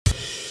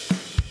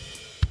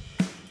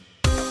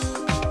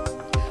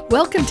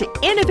Welcome to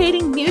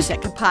Innovating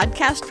Music, a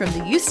podcast from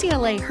the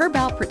UCLA Herb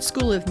Alpert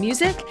School of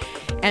Music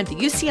and the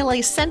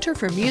UCLA Center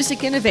for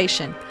Music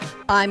Innovation.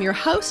 I'm your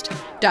host,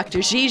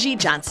 Dr. Gigi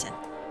Johnson.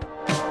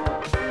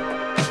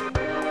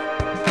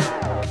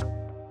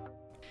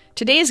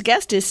 Today's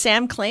guest is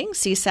Sam Kling,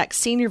 CSAC's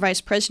Senior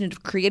Vice President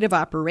of Creative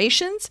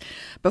Operations.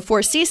 Before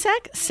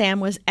CSAC,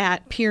 Sam was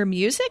at Peer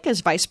Music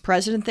as Vice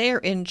President there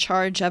in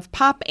charge of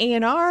pop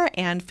A&R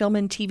and film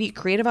and TV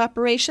creative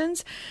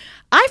operations.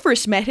 I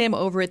first met him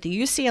over at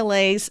the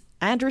UCLA's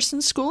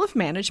Anderson School of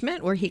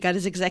Management, where he got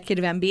his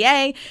executive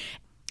MBA,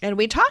 and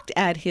we talked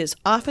at his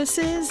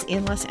offices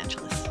in Los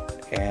Angeles.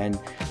 And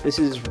this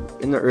is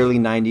in the early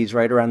 90s,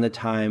 right around the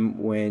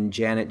time when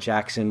Janet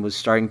Jackson was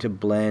starting to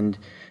blend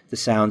the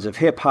sounds of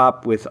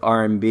hip-hop with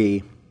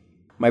R&B.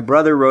 My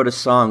brother wrote a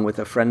song with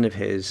a friend of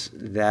his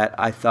that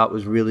I thought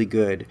was really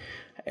good,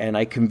 and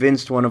I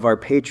convinced one of our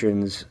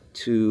patrons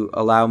to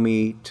allow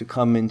me to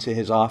come into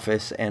his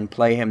office and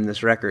play him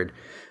this record.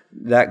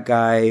 That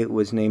guy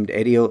was named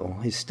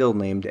he's still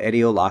named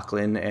Eddie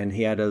O'Loughlin, and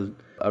he had a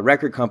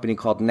record company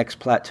called Next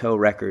Plateau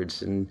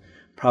Records, and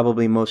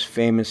probably most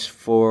famous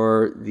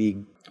for the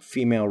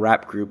female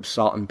rap group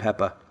Salt and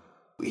Peppa.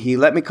 He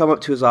let me come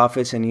up to his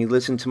office and he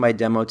listened to my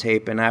demo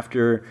tape, and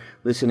after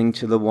listening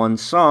to the one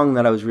song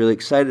that I was really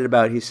excited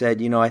about, he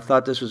said, I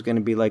thought this was going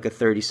to be like a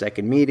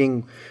 30-second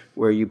meeting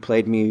where you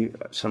played me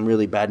some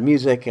really bad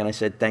music, and I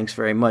said, thanks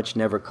very much,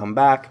 never come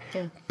back.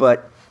 Yeah.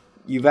 But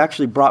you've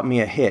actually brought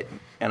me a hit,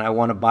 and I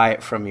want to buy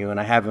it from you, and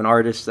I have an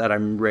artist that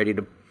I'm ready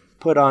to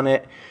put on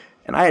it.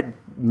 And I had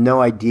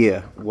no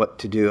idea what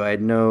to do. I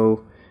had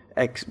no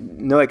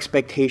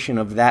expectation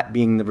of that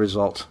being the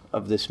result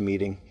of this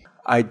meeting.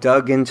 I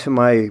dug into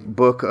my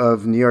book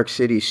of New York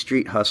City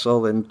street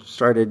hustle and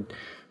started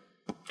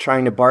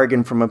trying to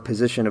bargain from a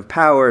position of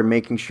power and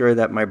making sure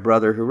that my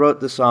brother who wrote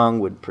the song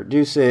would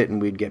produce it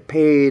and we'd get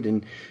paid.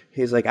 And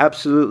he's like,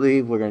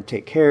 absolutely, we're going to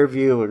take care of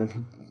you. We're going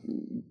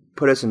to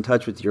put us in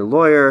touch with your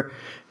lawyer.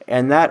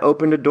 And that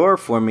opened a door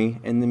for me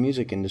in the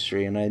music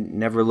industry, and I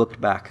never looked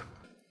back.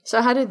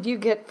 So how did you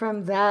get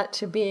from that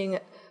to being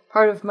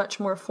part of much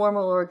more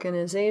formal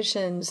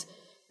organizations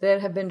that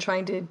have been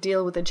trying to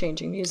deal with the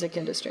changing music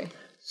industry?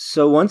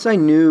 So once I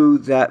knew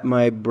that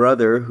my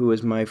brother, who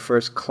was my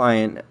first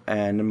client,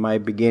 and my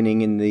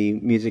beginning in the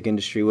music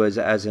industry was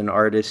as an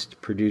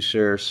artist,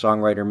 producer,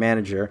 songwriter,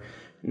 manager,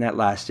 and that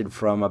lasted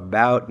from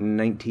about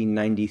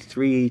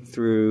 1993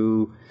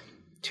 through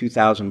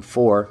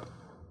 2004.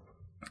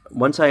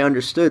 Once I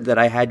understood that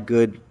I had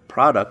good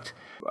product,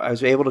 I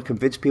was able to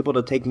convince people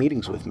to take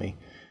meetings with me.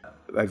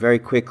 I very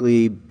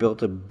quickly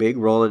built a big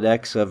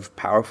Rolodex of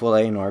powerful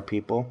A&R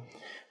people.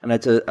 And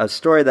that's a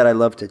story that I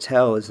love to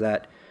tell, is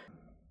that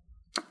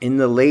in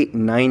the late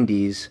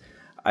 90s,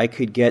 I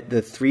could get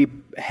the three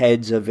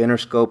heads of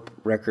Interscope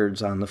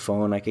Records on the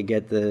phone. I could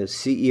get the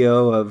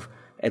CEO of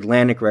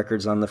Atlantic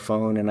Records on the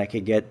phone, and I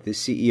could get the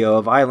CEO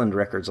of Island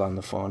Records on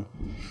the phone.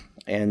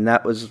 And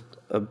that was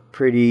a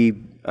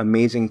pretty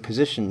amazing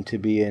position to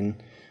be in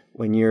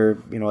when you're,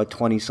 a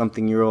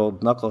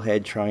 20-something-year-old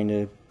knucklehead trying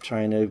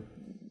to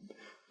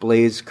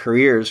blaze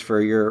careers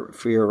for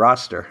your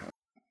roster.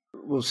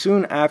 Well,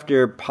 soon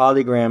after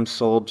Polygram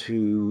sold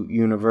to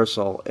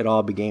Universal, it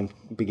all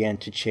began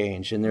to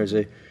change, and there's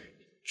a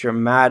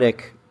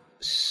dramatic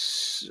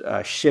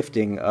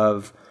shifting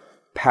of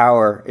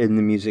power in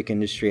the music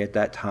industry at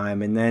that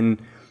time. And then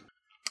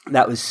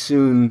that was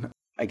soon,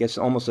 I guess,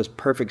 almost a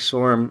perfect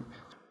storm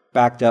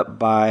backed up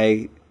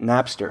by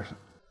Napster.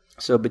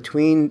 So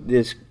between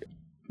this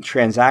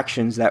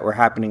transactions that were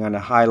happening on a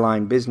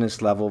high-line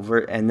business level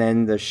and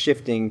then the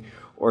shifting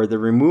or the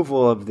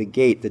removal of the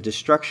gate, the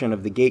destruction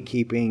of the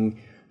gatekeeping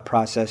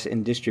process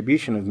in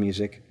distribution of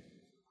music,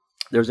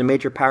 there was a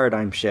major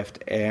paradigm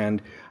shift,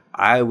 and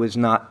I was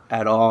not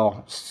at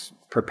all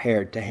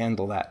prepared to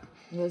handle that.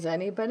 Was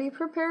anybody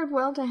prepared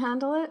well to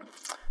handle it?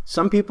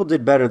 Some people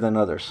did better than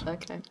others.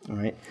 Okay. All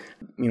right.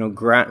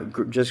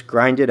 Just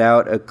grinded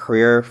out a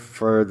career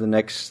for the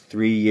next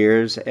 3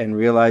 years and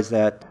realized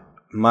that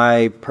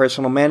my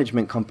personal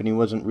management company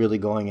wasn't really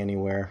going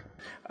anywhere.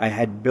 I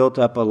had built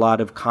up a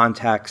lot of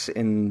contacts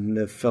in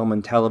the film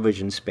and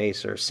television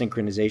space or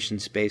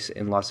synchronization space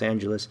in Los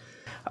Angeles.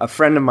 A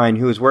friend of mine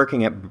who was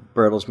working at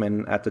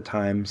Bertelsmann at the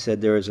time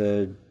said there was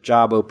a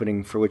job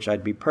opening for which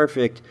I'd be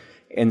perfect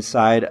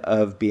inside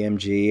of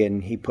BMG,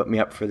 and he put me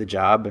up for the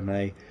job, and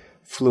I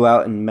flew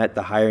out and met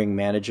the hiring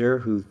manager,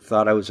 who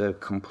thought I was a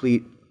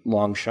complete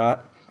long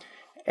shot.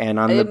 And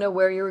I didn't know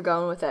where you were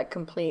going with that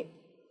complete.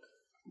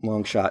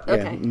 Long shot,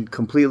 okay. Yeah.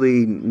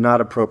 Completely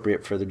not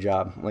appropriate for the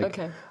job.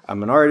 Okay.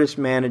 I'm an artist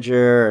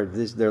manager.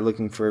 They're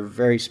looking for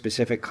very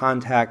specific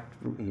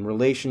contact and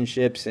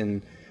relationships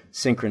and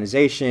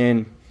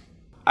synchronization.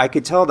 I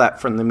could tell that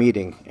from the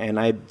meeting, and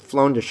I'd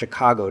flown to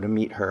Chicago to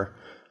meet her.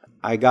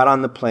 I got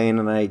on the plane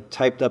and I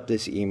typed up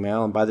this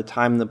email, and by the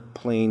time the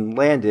plane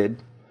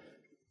landed,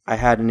 I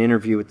had an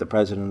interview with the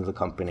president of the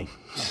company.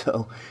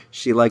 So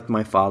she liked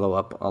my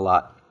follow-up a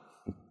lot.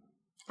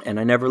 And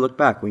I never looked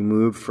back. We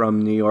moved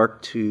from New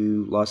York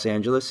to Los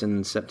Angeles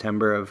in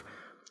September of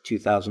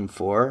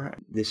 2004.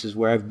 This is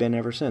where I've been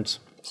ever since.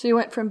 So you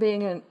went from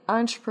being an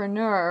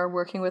entrepreneur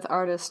working with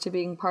artists to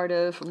being part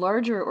of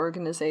larger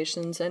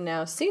organizations and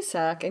now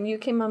SESAC. And you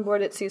came on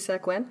board at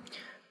SESAC when?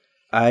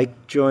 I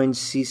joined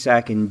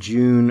SESAC in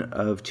June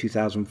of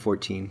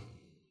 2014.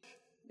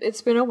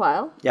 It's been a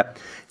while. Yep.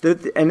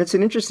 And it's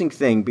an interesting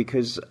thing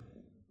because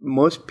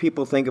most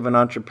people think of an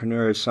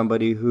entrepreneur as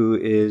somebody who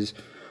is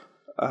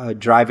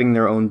driving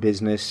their own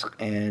business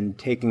and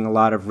taking a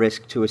lot of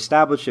risk to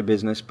establish a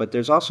business, but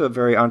there's also a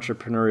very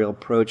entrepreneurial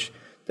approach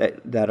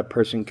that a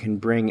person can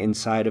bring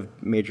inside of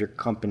major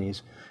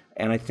companies.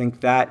 And I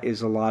think that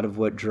is a lot of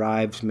what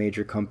drives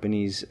major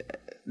companies, at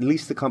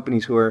least the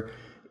companies who are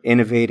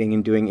innovating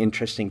and doing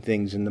interesting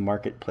things in the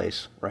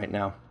marketplace right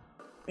now.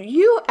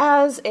 You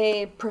as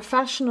a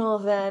professional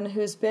then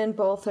who's been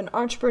both an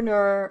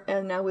entrepreneur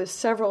and now with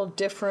several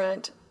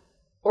different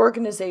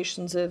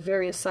organizations of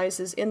various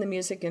sizes in the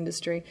music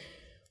industry,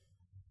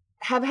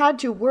 have had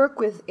to work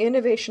with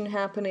innovation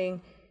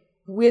happening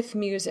with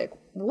music.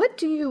 What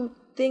do you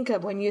think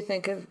of when you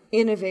think of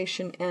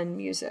innovation and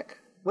music?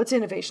 What's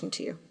innovation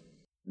to you?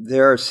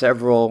 There are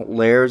several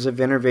layers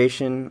of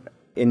innovation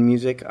in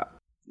music.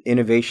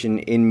 Innovation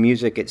in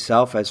music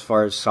itself as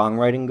far as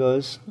songwriting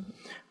goes.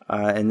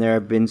 And there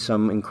have been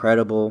some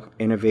incredible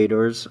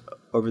innovators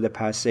over the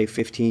past, say,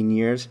 15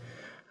 years.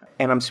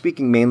 And I'm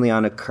speaking mainly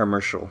on a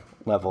commercial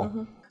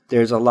level.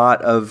 There's a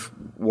lot of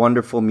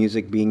wonderful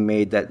music being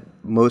made that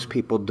most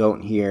people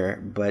don't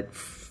hear, but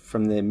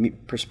from the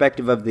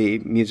perspective of the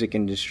music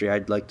industry,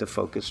 I'd like to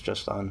focus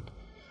just on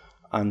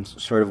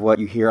sort of what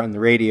you hear on the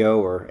radio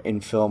or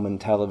in film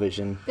and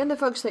television. And the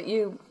folks that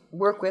you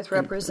work with,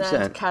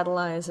 represent,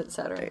 catalyze,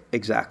 etc.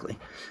 Exactly.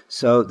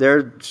 So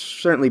there's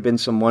certainly been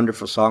some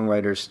wonderful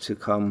songwriters to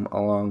come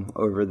along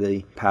over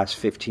the past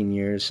 15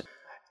 years.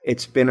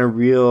 It's been a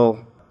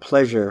real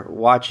pleasure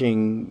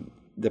watching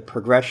the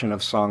progression of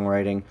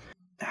songwriting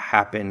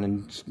happen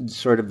and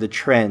sort of the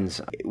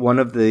trends. One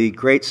of the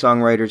great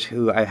songwriters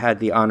who I had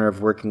the honor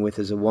of working with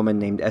is a woman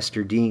named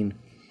Esther Dean.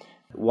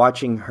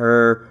 Watching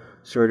her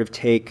sort of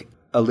take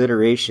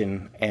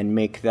alliteration and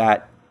make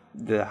that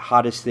the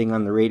hottest thing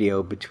on the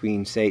radio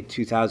between, say,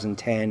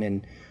 2010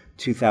 and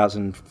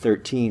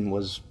 2013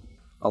 was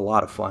a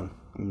lot of fun.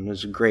 I mean, it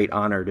was a great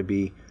honor to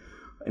be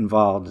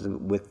involved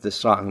with the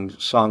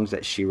songs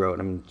that she wrote.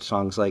 I mean,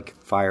 songs like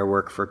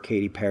Firework for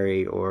Katy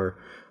Perry or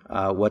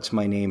What's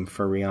My Name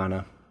for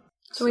Rihanna.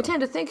 So we tend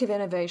to think of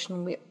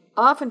innovation. We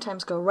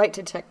oftentimes go right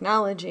to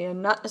technology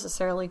and not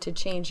necessarily to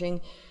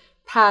changing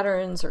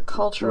patterns or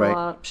cultural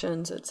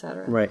options,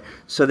 etc. Right.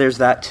 So there's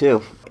that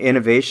too.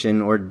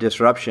 Innovation or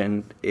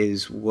disruption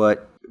is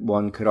what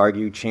one could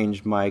argue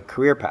changed my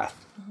career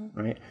path,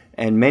 right?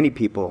 And many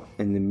people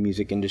in the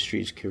music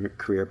industry's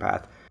career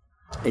path.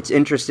 It's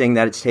interesting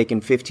that it's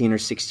taken 15 or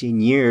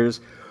 16 years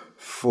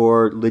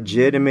for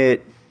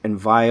legitimate and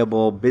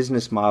viable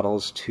business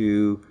models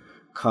to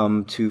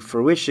come to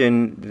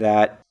fruition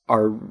that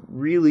are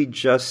really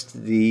just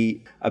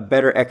a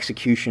better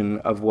execution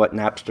of what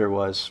Napster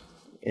was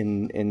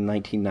in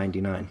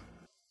 1999.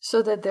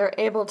 So that they're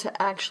able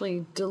to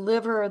actually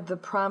deliver the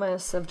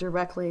promise of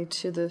directly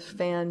to the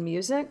fan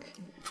music?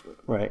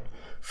 Right.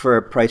 For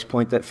a price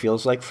point that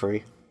feels like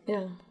free.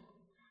 Yeah.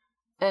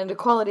 And a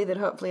quality that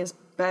hopefully is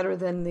better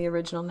than the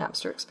original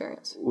Napster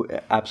experience.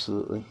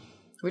 Absolutely.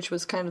 Which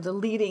was kind of the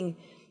leading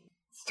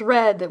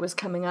thread that was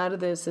coming out of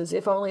this, is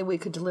if only we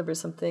could deliver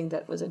something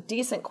that was a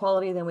decent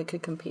quality, then we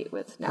could compete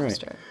with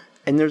Napster. Right.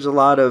 And there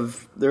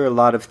are a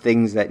lot of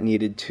things that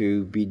needed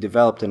to be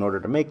developed in order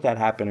to make that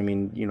happen. I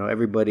mean,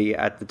 everybody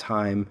at the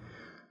time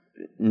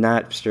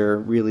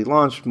Napster really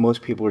launched,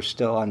 most people were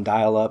still on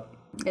dial-up.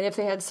 And if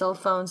they had cell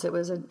phones, it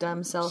was a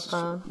dumb cell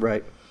phone.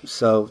 Right.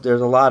 So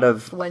there's a lot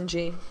of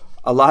 1G.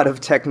 A lot of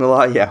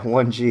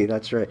 1G,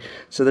 that's right.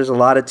 So there's a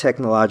lot of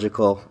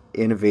technological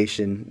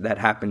innovation that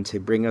happened to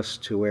bring us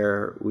to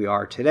where we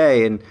are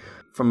today. And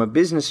from a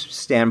business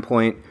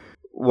standpoint,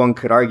 one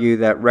could argue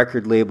that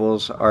record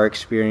labels are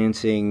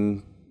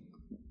experiencing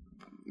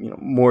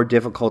more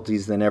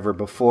difficulties than ever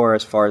before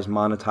as far as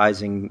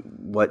monetizing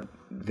what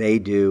they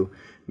do.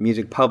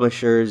 Music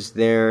publishers,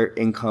 their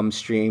income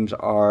streams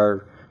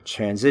are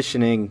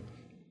transitioning,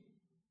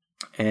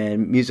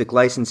 and music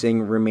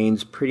licensing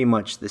remains pretty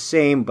much the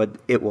same, but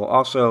it will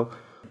also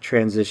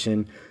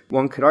transition.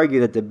 One could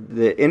argue that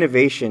the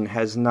innovation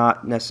has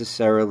not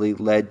necessarily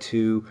led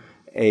to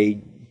a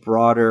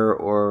broader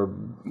or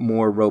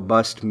more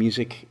robust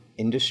music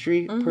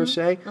industry per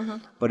se,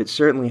 but it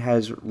certainly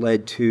has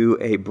led to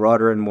a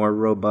broader and more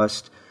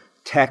robust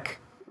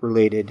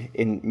tech-related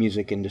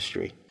music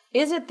industry.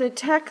 Is it the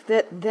tech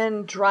that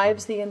then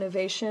drives the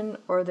innovation,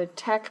 or the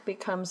tech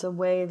becomes a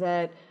way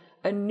that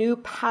a new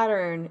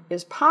pattern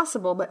is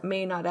possible but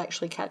may not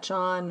actually catch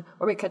on,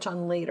 or may catch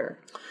on later?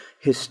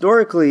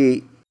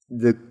 Historically,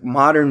 the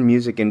modern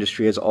music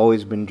industry has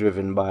always been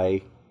driven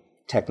by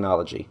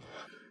technology.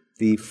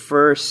 The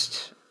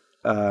first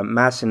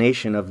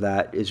machination of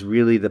that is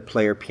really the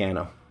player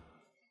piano,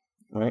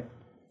 right?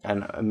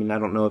 And I mean, I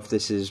don't know if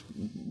this is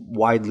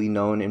widely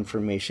known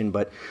information,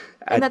 but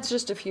and that's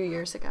just a few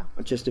years ago.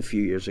 Just a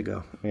few years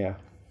ago, yeah.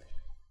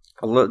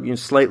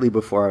 Slightly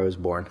before I was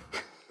born.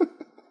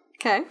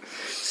 Okay.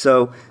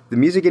 So the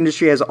music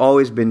industry has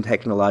always been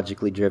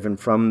technologically driven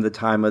from the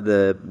time of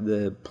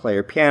the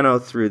player piano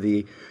through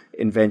the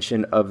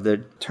invention of the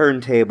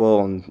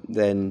turntable and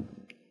then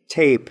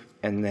tape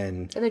and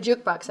then... And the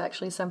jukebox,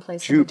 actually,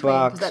 someplace in between.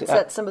 Because that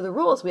sets some of the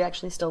rules we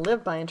actually still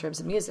live by in terms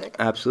of music.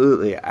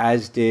 Absolutely,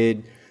 as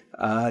did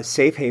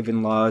safe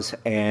haven laws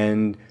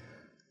and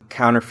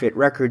counterfeit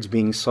records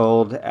being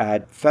sold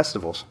at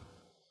festivals.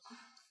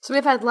 So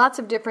we've had lots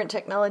of different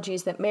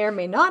technologies that may or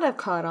may not have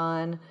caught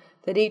on,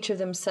 that each of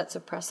them sets a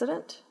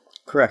precedent?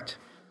 Correct.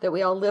 That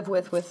we all live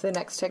with the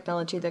next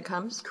technology that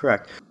comes?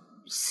 Correct.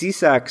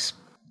 SESAC's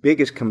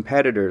biggest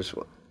competitors,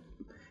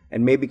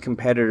 and maybe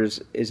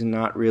competitors is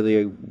not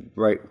really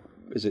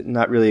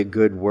a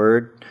good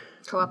word?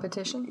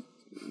 Co-opetition?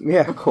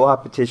 Yeah,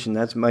 co-opetition,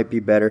 that might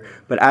be better.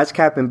 But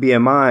ASCAP and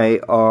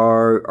BMI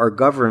are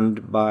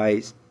governed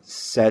by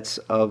sets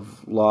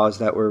of laws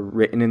that were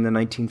written in the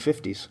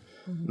 1950s.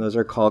 Mm-hmm. Those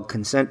are called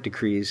consent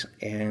decrees,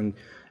 and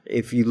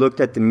if you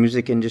looked at the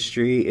music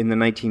industry in the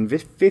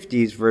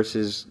 1950s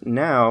versus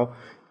now,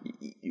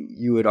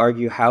 you would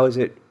argue, how is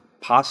it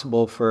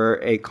possible for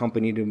a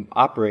company to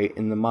operate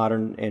in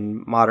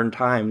modern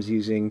times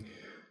using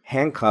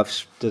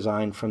handcuffs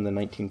designed from the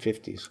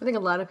 1950s? I think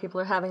a lot of people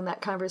are having that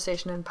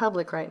conversation in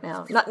public right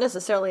now. Not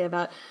necessarily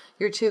about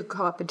your two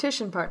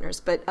co-opetition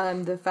partners, but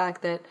the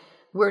fact that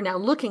we're now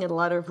looking at a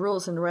lot of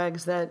rules and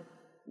regs that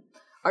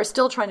are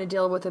still trying to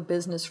deal with a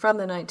business from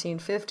the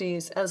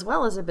 1950s as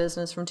well as a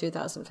business from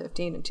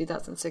 2015 and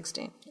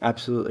 2016.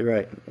 Absolutely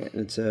right.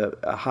 It's a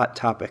hot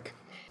topic.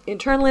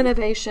 Internal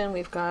innovation,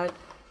 we've got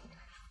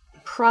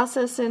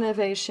process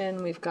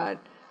innovation, we've got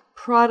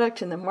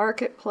product in the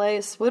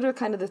marketplace. What are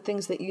kind of the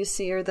things that you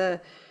see are the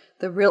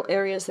real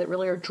areas that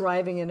really are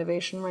driving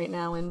innovation right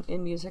now in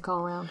music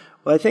all around?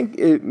 Well, I think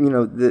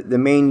the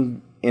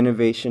main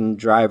innovation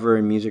driver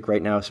in music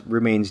right now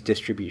remains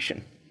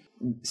distribution.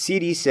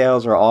 CD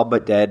sales are all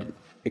but dead,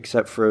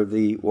 except for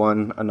the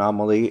one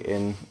anomaly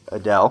in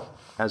Adele,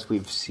 as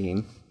we've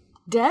seen.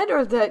 Dead,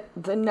 or that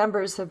the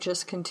numbers have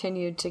just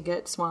continued to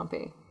get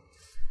swampy?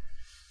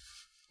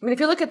 I mean, if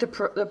you look at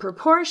the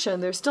proportion,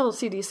 there's still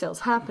CD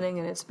sales happening,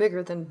 and it's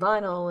bigger than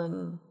vinyl,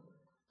 and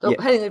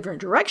heading in a different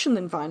direction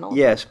than vinyl.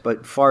 Yes,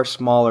 but far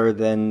smaller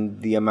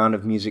than the amount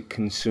of music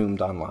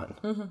consumed online.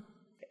 Mm-hmm.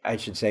 I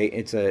should say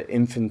it's an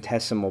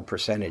infinitesimal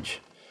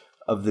percentage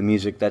of the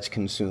music that's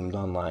consumed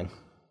online.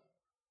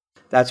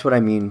 That's what I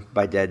mean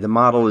by dead. The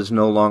model is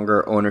no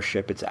longer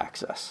ownership, it's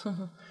access.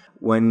 Mm-hmm.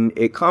 When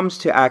it comes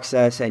to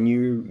access and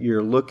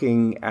you're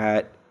looking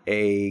at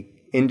a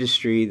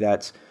industry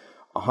that's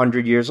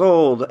 100 years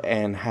old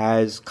and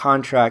has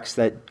contracts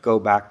that go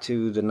back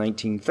to the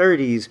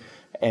 1930s,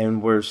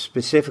 and we're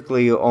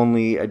specifically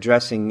only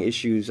addressing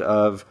issues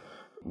of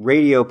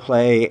radio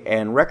play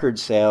and record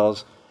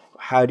sales,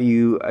 how do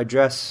you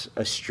address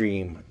a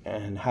stream?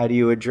 And how do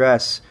you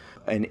address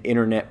an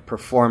internet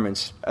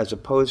performance as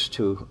opposed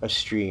to a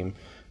stream?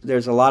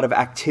 There's a lot of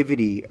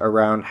activity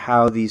around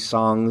how these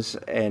songs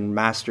and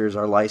masters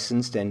are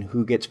licensed and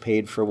who gets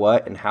paid for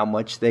what and how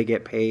much they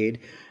get paid.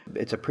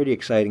 It's a pretty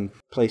exciting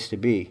place to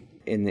be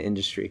in the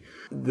industry.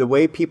 The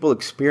way people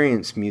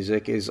experience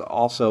music is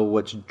also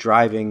what's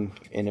driving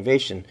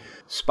innovation.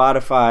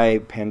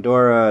 Spotify,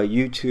 Pandora,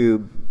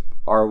 YouTube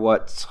are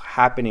what's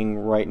happening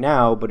right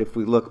now, but if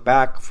we look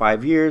back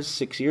 5 years,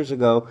 6 years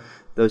ago,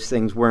 those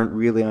things weren't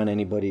really on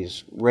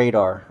anybody's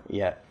radar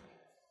yet.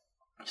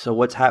 So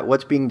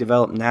what's being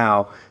developed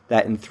now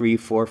that in 3,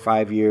 4,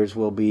 5 years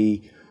will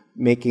be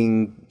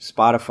making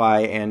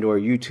Spotify and or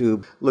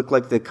YouTube look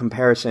like the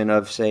comparison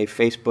of, say,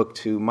 Facebook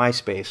to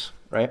MySpace,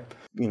 right?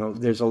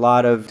 There's a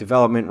lot of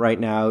development right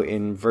now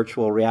in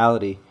virtual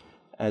reality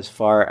as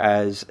far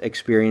as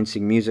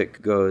experiencing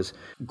music goes.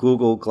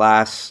 Google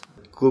Glass,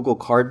 Google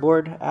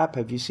Cardboard app,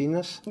 have you seen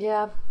this?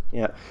 Yeah.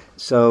 Yeah.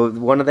 So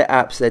one of the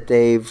apps that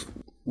they've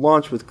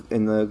launched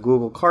in the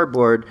Google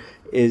Cardboard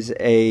is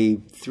a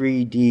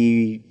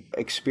 3D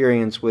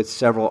experience with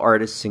several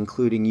artists,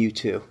 including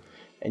U2.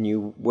 And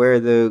you wear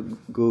the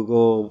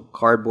Google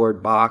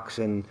Cardboard box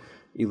and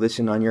you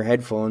listen on your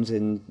headphones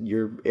and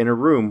you're in a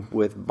room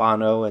with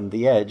Bono and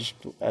The Edge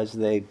as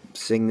they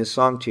sing this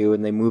song to you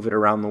and they move it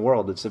around the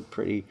world. It's a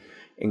pretty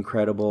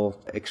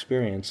incredible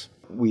experience.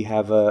 We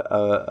have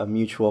a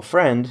mutual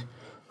friend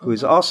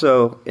who's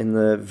also in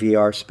the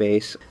VR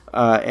space,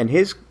 and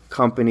his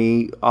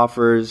company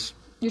offers...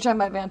 You're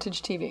talking about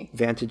Vantage TV.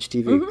 Vantage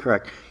TV, mm-hmm.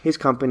 Correct. His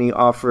company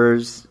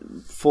offers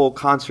full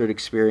concert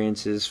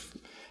experiences,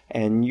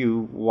 and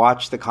you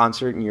watch the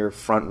concert and you're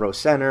front row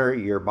center,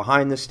 you're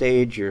behind the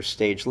stage, you're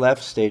stage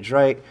left, stage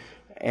right,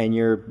 and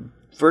you're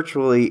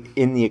virtually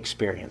in the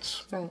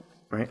experience.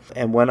 Right.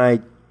 And when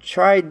I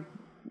tried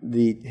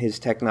his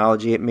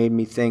technology, it made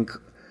me think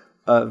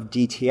of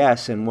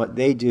DTS and what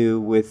they do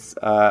with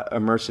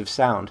immersive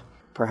sound.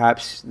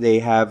 perhaps they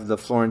have the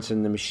Florence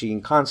and the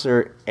Machine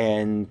concert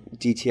and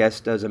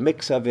DTS does a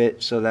mix of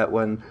it so that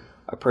when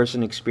a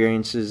person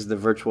experiences the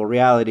virtual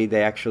reality,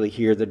 they actually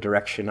hear the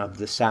direction of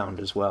the sound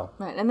as well.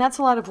 Right, and that's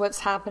a lot of what's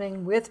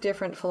happening with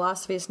different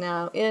philosophies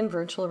now in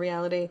virtual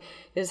reality,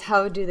 is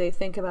how do they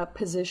think about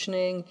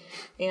positioning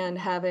and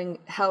having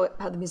how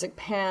the music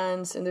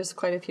pans, and there's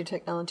quite a few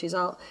technologies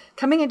all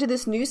coming into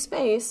this new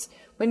space.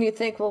 When you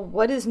think, well,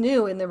 what is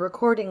new in the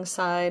recording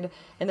side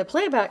and the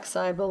playback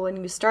side? Well,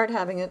 when you start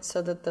having it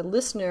so that the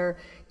listener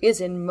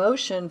is in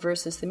motion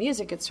versus the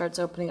music, it starts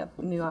opening up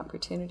new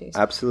opportunities.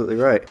 Absolutely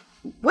right.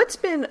 What's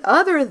been,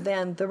 other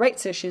than the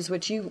rights issues,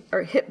 which you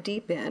are hip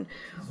deep in,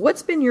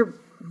 what's been your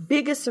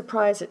biggest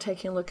surprise at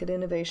taking a look at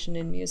innovation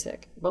in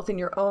music, both in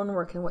your own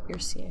work and what you're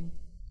seeing?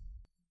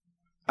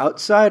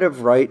 Outside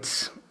of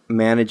rights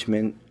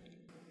management,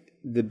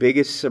 the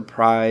biggest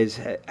surprise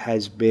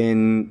has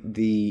been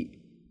the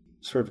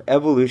sort of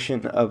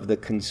evolution of the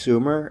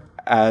consumer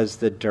as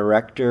the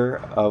director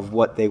of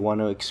what they want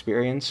to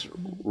experience,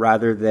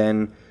 rather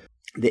than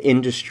the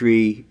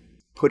industry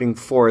putting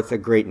forth a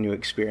great new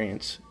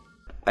experience.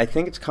 I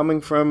think it's coming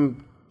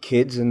from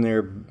kids in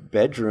their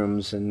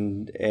bedrooms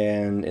and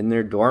in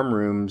their dorm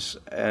rooms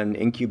and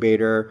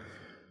incubator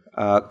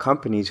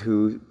companies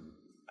who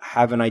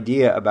have an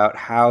idea about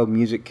how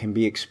music can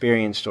be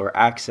experienced or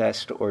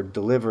accessed or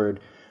delivered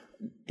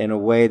in a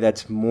way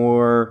that's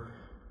more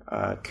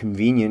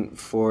convenient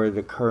for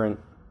the current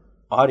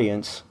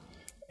audience,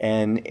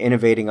 and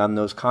innovating on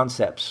those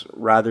concepts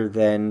rather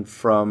than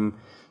from,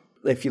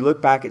 if you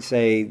look back at,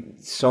 say,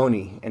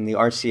 Sony and the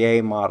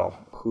RCA model,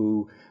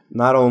 who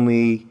not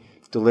only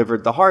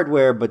delivered the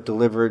hardware but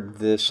delivered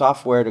the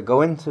software to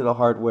go into the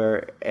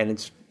hardware,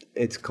 and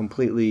it's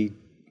completely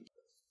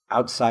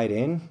outside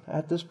in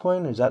at this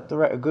point. Is that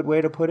a good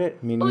way to put it?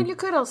 I mean, well, you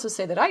could also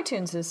say that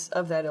iTunes is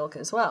of that ilk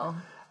as well.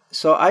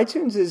 So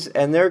iTunes is,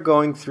 and they're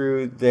going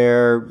through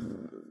they're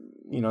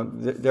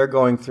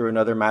going through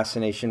another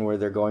machination where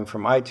they're going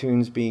from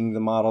iTunes being the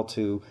model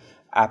to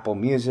Apple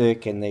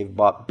Music, and they've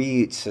bought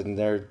Beats, and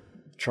they're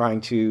trying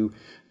to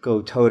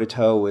go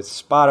toe-to-toe with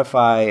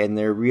Spotify, and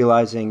they're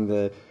realizing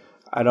the,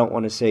 I don't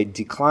want to say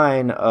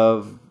decline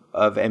of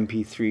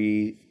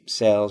MP3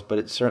 sales, but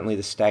it's certainly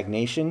the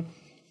stagnation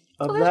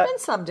of that. Well, there's been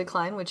some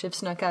decline, which have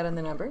snuck out in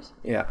the numbers.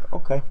 Yeah,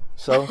 okay.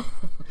 So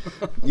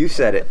you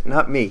said it,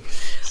 not me.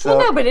 So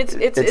well, no, but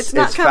it's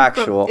not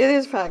factual. It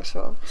is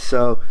factual.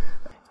 So,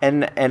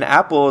 and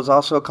Apple is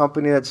also a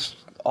company that's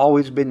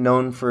always been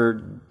known for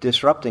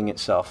disrupting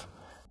itself.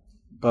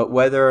 But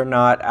whether or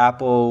not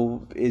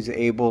Apple is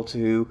able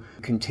to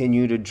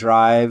continue to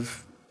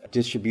drive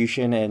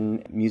distribution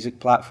and music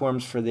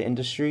platforms for the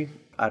industry,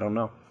 I don't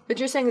know. But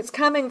you're saying it's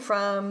coming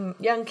from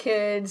young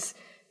kids,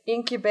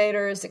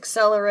 incubators,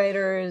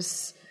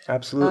 accelerators,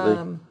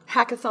 absolutely,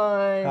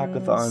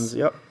 hackathons.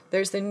 Yep.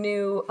 There's the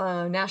new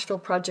Nashville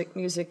Project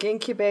Music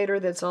Incubator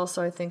that's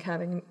also, I think,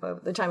 having,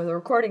 the time of the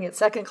recording, its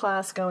second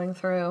class going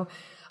through.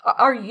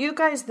 Are you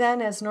guys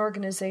then, as an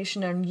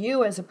organization, and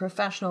you as a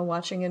professional,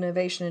 watching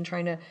innovation and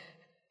trying to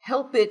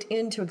help it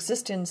into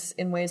existence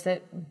in ways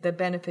that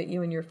benefit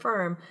you and your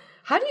firm?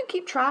 How do you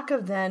keep track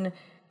of then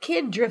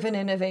kid-driven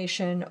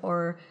innovation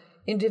or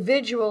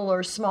individual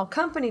or small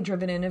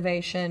company-driven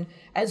innovation,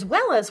 as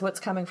well as what's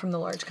coming from the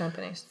large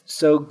companies?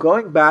 So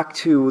going back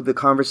to the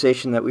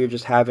conversation that we were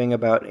just having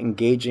about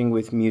engaging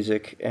with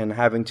music and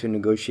having to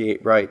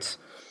negotiate rights,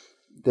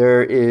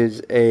 there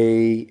is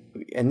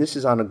and this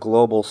is on a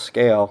global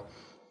scale,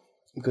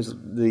 because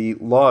the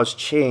laws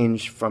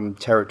change from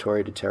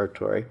territory to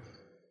territory.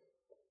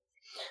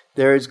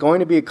 There is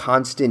going to be a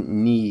constant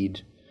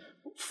need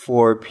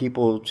for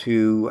people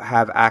to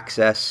have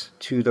access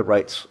to the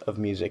rights of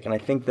music. And I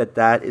think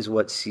that is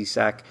what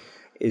CSAC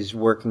is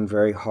working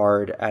very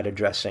hard at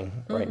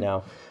addressing right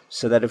now.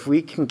 So that if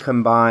we can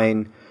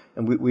combine,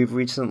 and we've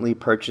recently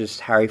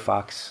purchased Harry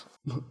Fox,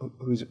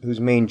 whose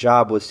main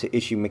job was to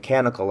issue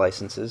mechanical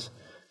licenses.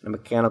 A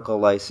mechanical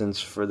license,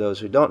 for those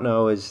who don't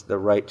know, is the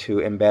right to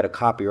embed a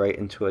copyright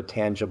into a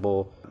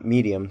tangible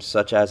medium,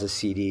 such as a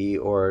CD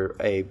or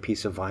a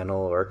piece of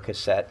vinyl or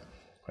cassette,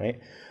 right?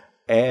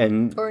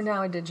 Or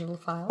now a digital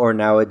file. Or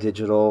now a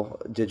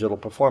digital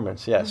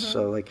performance, yes. Mm-hmm.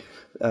 So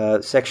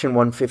like Section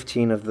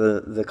 115 of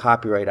the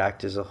Copyright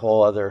Act is a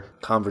whole other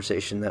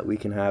conversation that we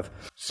can have.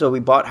 So we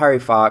bought Harry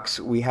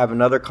Fox. We have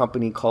another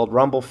company called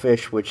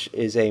Rumblefish, which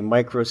is a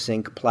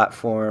microsync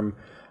platform.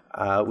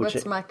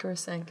 What's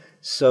microsync?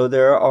 So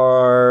there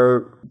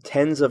are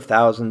tens of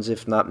thousands,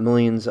 if not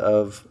millions,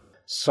 of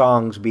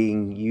songs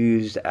being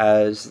used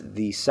as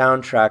the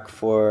soundtrack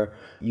for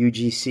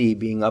UGC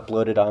being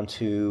uploaded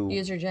onto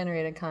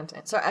user-generated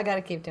content. So I got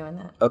to keep doing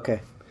that.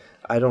 Okay.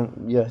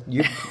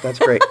 That's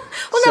great.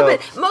 No,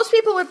 but most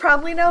people would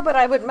probably know,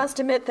 but must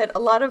admit that a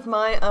lot of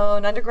my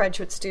own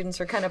undergraduate students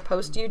are kind of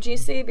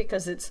post-UGC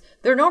because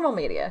they're normal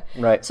media.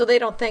 Right. So they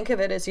don't think of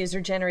it as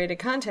user-generated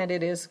content,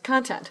 it is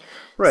content.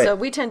 Right. So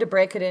we tend to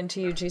break it into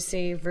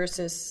UGC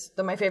versus,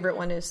 my favorite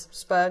one is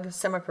SPUG,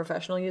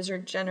 semi-professional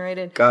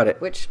user-generated. Got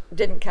it. Which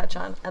didn't catch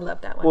on. I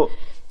love that one. Well,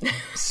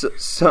 so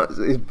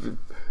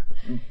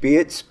be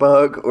it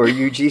Spug or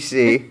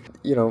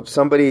UGC,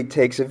 somebody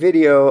takes a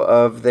video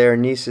of their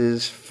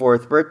niece's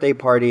 4th birthday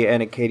party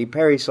and a Katy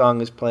Perry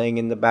song is playing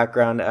in the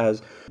background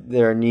as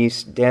their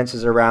niece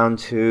dances around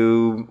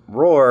to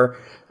Roar,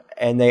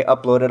 and they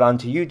upload it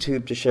onto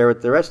YouTube to share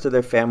with the rest of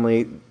their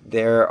family.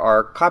 There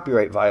are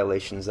copyright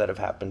violations that have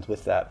happened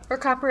with that. Or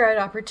copyright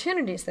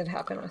opportunities that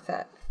happen with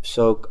that.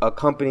 So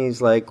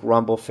companies like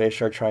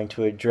Rumblefish are trying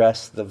to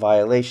address the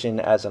violation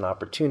as an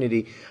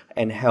opportunity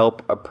and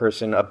help a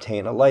person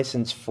obtain a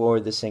license for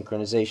the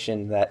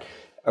synchronization that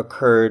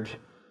occurred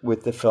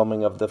with the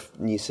filming of the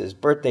niece's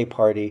birthday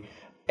party,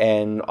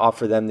 and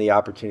offer them the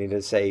opportunity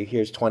to say,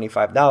 here's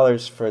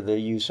 $25 for the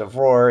use of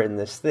Roar in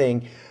this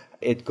thing.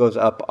 It goes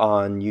up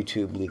on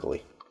YouTube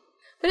legally.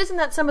 But isn't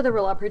that some of the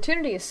real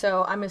opportunities?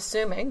 So I'm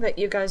assuming that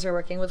you guys are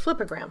working with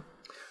Flipagram.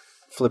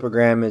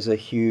 Flipagram is a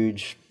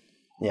huge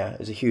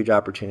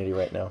opportunity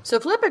right now. So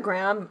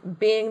Flipagram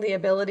being the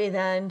ability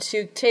then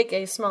to take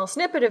a small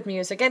snippet of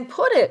music and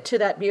put it to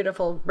that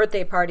beautiful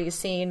birthday party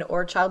scene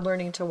or child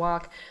learning to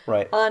walk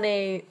on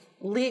a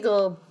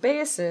legal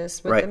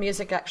basis with the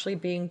music actually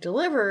being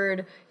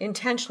delivered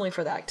intentionally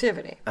for the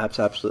activity. That's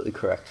absolutely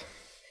correct.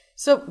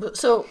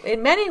 So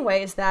in many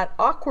ways, that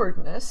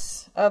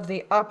awkwardness of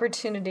the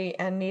opportunity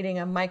and needing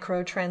a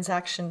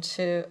microtransaction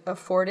to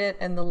afford it,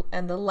 and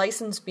the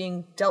license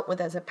being dealt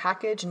with as a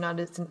package, not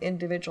as an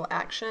individual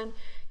action,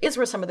 is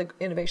where some of the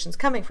innovation's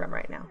coming from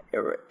right now.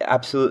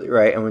 Absolutely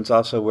right, and it's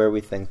also where we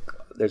think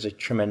there's a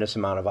tremendous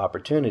amount of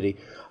opportunity.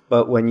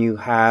 But when you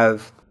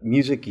have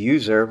music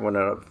user, when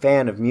a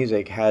fan of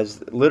music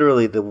has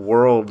literally the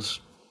world's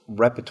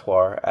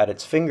repertoire at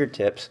its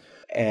fingertips,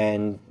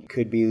 and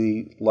could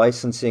be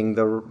licensing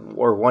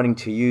or wanting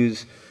to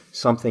use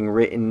something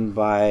written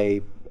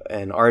by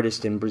an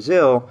artist in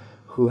Brazil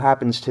who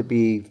happens to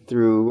be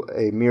through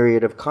a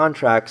myriad of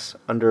contracts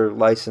under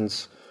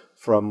license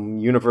from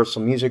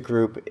Universal Music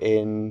Group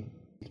in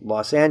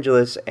Los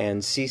Angeles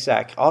and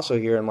SESAC also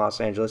here in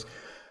Los Angeles.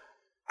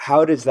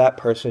 How does that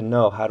person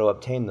know how to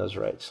obtain those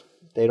rights?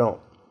 They don't.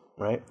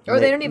 Right? Or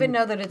they don't even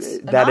know that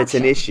it's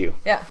an issue.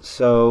 Yeah.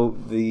 So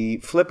the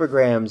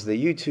Flipagrams, the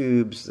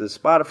YouTubes, the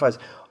Spotifys,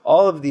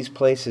 all of these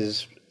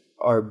places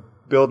are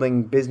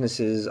building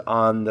businesses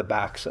on the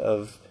backs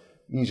of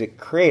music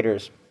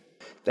creators.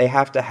 They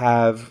have to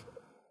have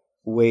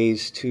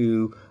ways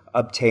to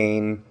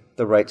obtain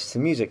the rights to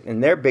music.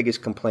 And their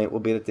biggest complaint will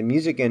be that the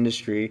music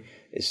industry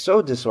is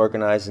so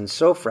disorganized and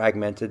so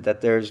fragmented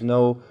that there's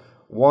no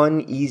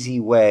one easy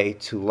way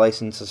to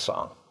license a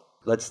song.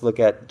 Let's look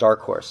at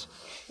Dark Horse.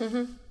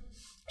 Mm-hmm.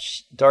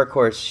 Dark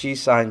Horse,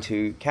 she's signed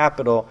to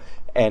Capitol,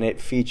 and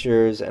it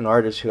features an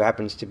artist who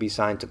happens to be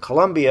signed to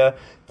Columbia.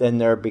 Then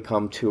there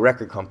become 2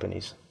 record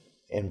companies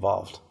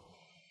involved.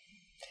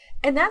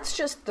 And that's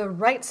just the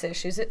rights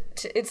issues.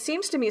 It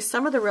seems to me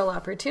some of the real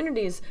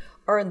opportunities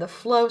are in the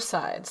flow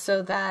side,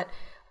 so that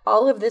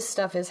all of this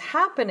stuff is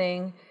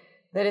happening,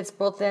 that it's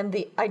both then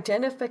the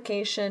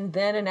identification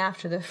then and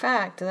after the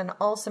fact, and then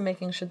also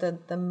making sure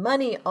that the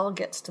money all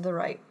gets to the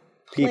right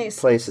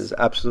places.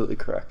 Absolutely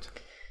correct.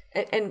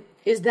 And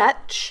is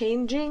that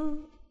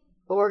changing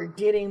or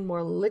getting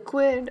more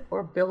liquid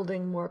or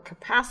building more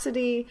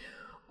capacity,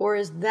 or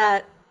is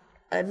that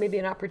maybe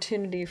an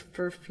opportunity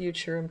for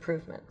future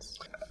improvements?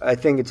 I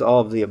think it's all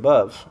of the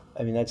above.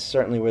 I mean, that's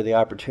certainly where the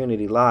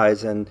opportunity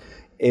lies, and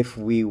if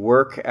we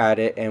work at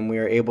it and we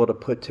are able to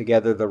put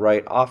together the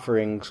right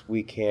offerings,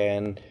 we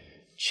can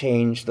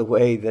change the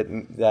way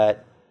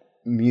that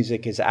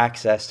music is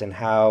accessed and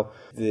how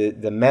the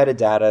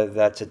metadata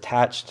that's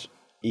attached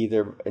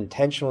either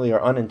intentionally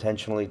or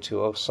unintentionally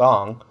to a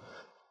song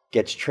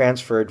gets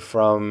transferred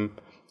from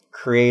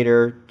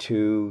creator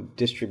to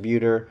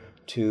distributor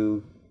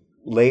to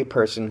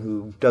layperson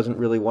who doesn't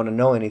really want to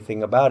know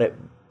anything about it,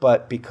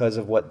 but because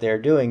of what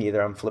they're doing,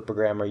 either on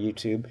Flipagram or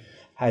YouTube,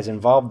 has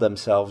involved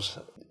themselves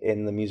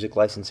in the music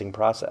licensing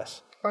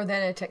process. Or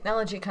then a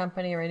technology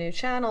company or a new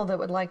channel that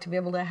would like to be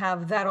able to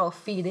have that all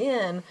feed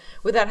in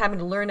without having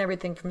to learn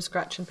everything from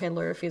scratch and pay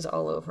lawyer fees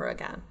all over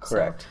again.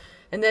 Correct. So,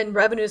 and then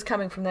revenues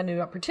coming from that new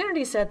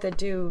opportunity set that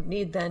do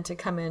need then to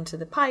come into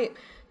the pipe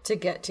to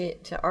get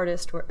to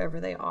artists wherever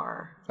they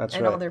are. That's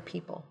and right. all their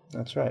people.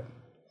 That's right.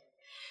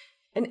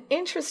 An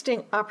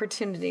interesting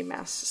opportunity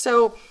mess.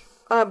 So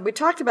we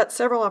talked about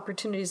several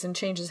opportunities and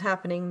changes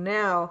happening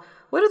now.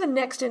 What are the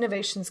next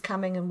innovations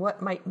coming, and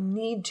what might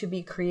need to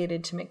be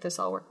created to make this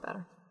all work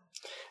better?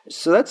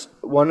 So that's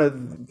one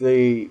of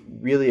the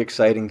really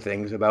exciting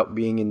things about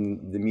being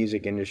in the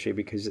music industry,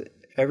 because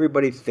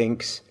everybody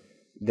thinks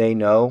they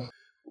know.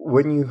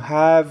 When you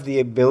have the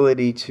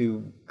ability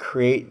to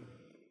create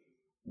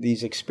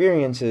these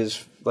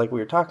experiences, like we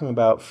were talking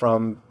about,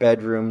 from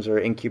bedrooms or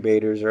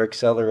incubators or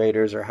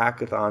accelerators or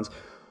hackathons,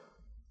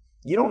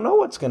 you don't know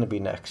what's going to be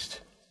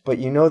next, but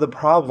you know the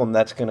problem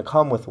that's going to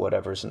come with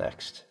whatever's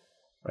next,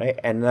 right?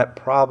 And that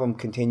problem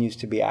continues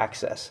to be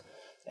access.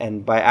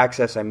 And by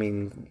access, I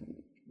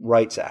mean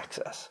rights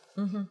access.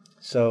 Mm-hmm.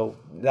 So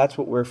that's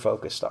what we're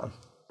focused on.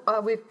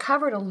 We've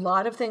covered a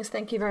lot of things.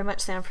 Thank you very much,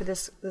 Sam, for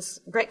this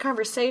great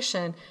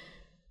conversation.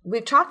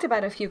 we've talked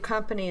about a few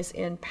companies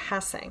in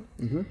passing,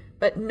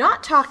 but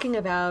not talking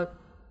about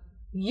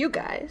you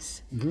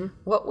guys.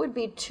 What would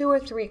be 2 or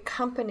 3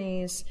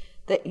 companies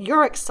that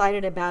you're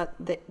excited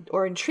about that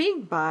or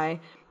intrigued by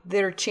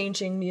that are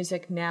changing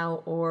music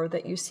now or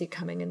that you see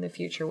coming in the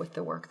future with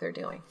the work they're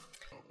doing?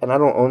 And I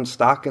don't own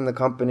stock in the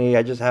company.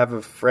 I just have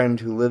a friend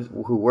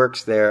who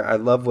works there. I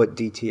love what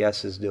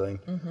DTS is doing.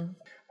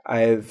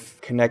 I've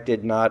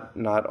connected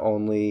not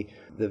only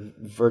the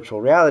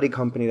virtual reality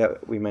company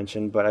that we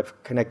mentioned, but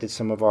I've connected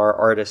some of our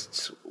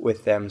artists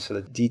with them so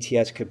that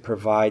DTS could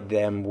provide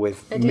them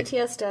with... And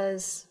DTS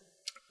does?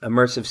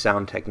 Immersive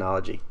sound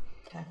technology.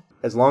 Okay.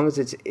 As long as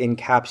it's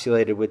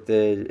encapsulated with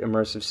the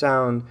immersive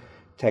sound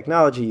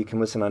technology, you can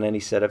listen on any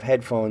set of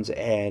headphones,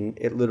 and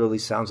it literally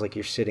sounds like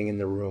you're sitting in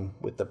the room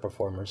with the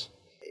performers.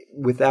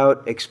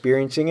 Without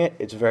experiencing it,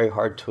 it's very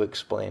hard to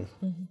explain.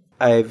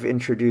 I've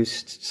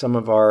introduced some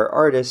of our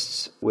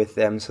artists with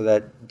them so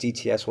that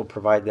DTS will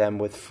provide them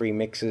with free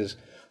mixes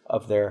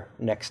of their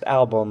next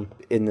album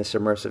in this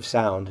immersive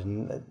sound,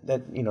 and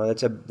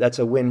that's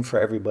a win for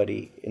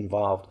everybody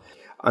involved.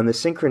 On the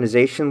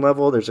synchronization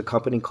level, there's a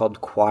company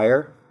called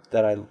Choir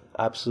that I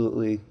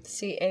absolutely...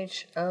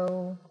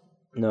 CHO...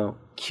 No,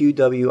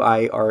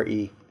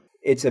 QWIRE.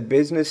 It's a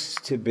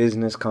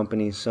business-to-business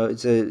company, so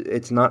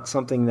it's not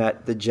something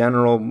that the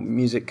general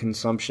music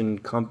consumption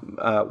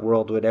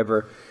world would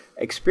ever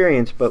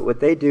experience. But what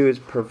they do is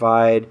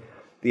provide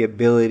the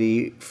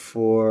ability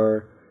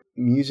for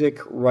music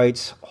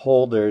rights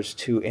holders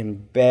to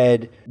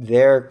embed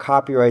their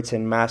copyrights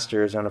and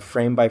masters on a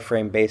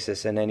frame-by-frame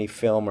basis in any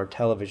film or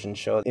television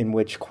show, in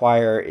which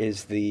Choir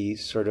is the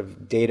sort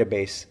of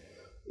database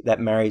that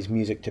marries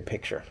music to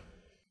picture.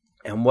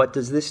 And what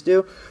does this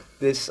do?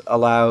 This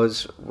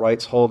allows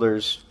rights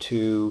holders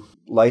to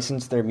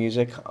license their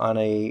music on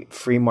a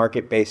free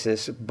market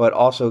basis, but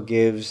also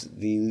gives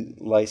the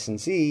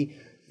licensee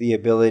the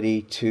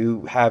ability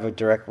to have a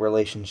direct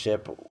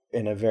relationship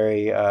in a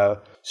very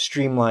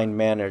streamlined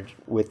manner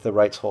with the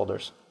rights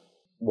holders.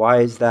 Why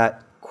is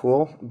that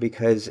cool?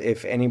 Because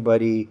if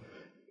anybody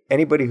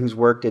who's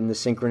worked in the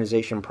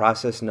synchronization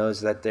process knows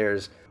that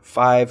there's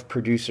 5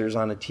 producers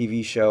on a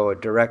TV show, a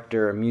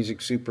director, a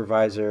music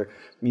supervisor,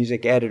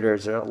 music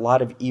editors. A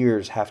lot of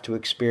ears have to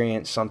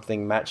experience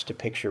something matched to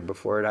picture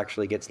before it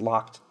actually gets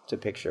locked to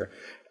picture.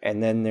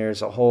 And then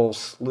there's a whole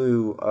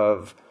slew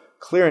of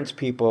clearance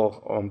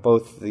people on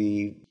both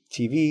the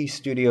TV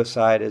studio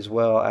side as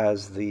well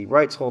as the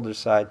rights holder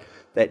side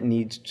that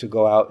needs to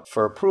go out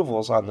for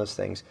approvals on those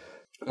things.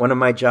 One of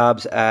my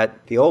jobs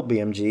at the old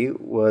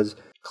BMG was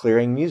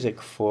clearing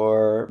music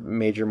for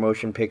major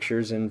motion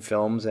pictures and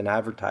films and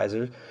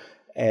advertisers.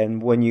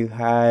 And when you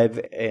have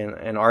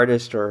an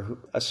artist or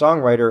a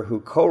songwriter who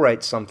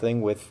co-writes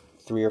something with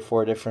 3 or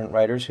 4 different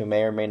writers who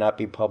may or may not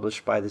be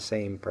published by the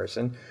same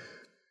person,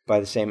 by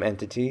the same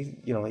entity,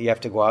 you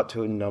have to go out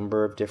to a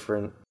number of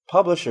different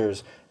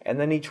publishers, and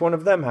then each one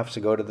of them has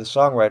to go to the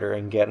songwriter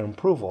and get an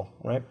approval,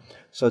 right?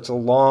 So it's a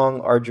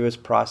long, arduous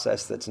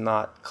process that's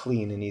not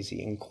clean and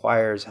easy, and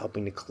Choir is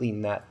helping to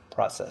clean that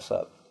process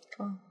up.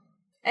 Cool.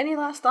 Any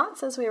last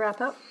thoughts as we wrap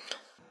up?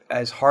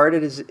 As hard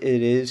as it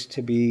is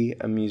to be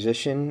a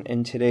musician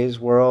in today's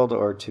world,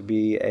 or to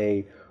be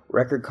a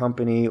record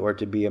company, or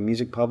to be a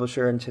music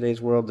publisher in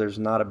today's world, there's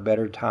not a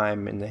better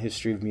time in the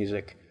history of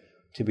music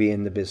to be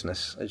in the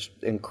business. It's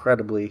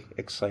incredibly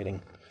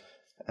exciting,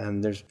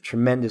 and there's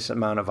tremendous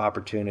amount of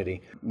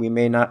opportunity. We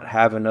may not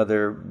have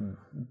another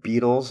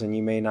Beatles, and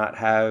you may not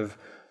have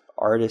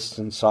artists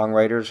and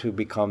songwriters who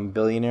become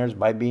billionaires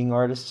by being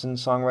artists and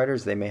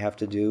songwriters. They may have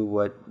to do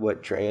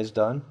what Dre has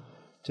done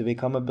to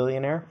become a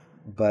billionaire,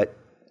 but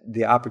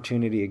the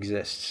opportunity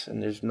exists,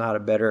 and there's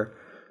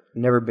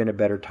never been a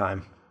better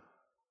time.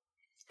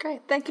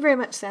 Great. Thank you very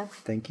much, Sam.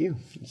 Thank you.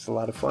 It's a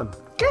lot of fun.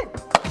 Good.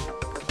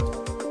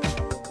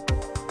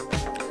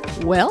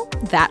 Well,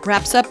 that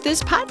wraps up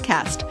this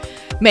podcast.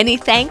 Many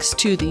thanks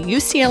to the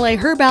UCLA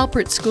Herb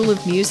Alpert School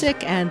of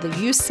Music and the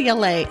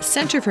UCLA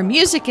Center for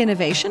Music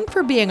Innovation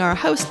for being our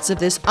hosts of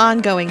this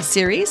ongoing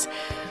series.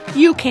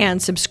 You can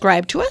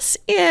subscribe to us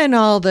in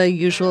all the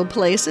usual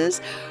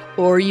places,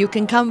 or you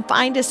can come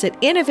find us at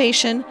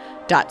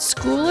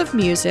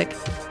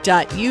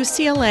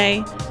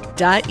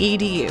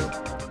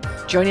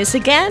innovation.schoolofmusic.ucla.edu. Join us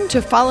again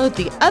to follow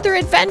the other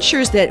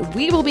adventures that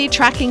we will be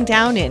tracking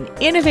down in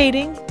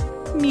innovating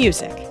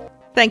music.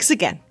 Thanks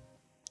again.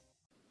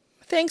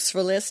 Thanks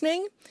for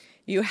listening.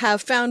 You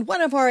have found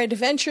one of our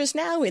adventures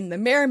now in the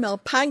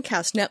Marimel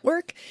Podcast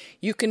Network.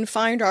 You can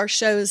find our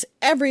shows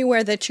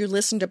everywhere that you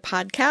listen to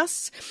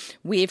podcasts.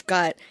 We've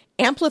got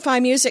Amplify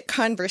Music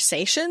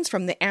Conversations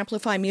from the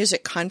Amplify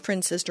Music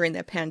conferences during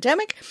the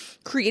pandemic,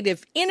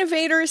 Creative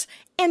Innovators,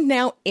 and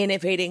now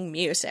Innovating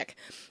Music.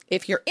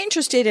 If you're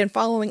interested in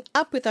following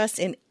up with us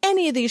in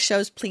any of these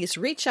shows, please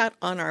reach out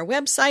on our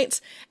websites,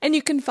 and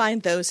you can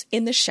find those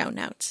in the show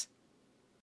notes.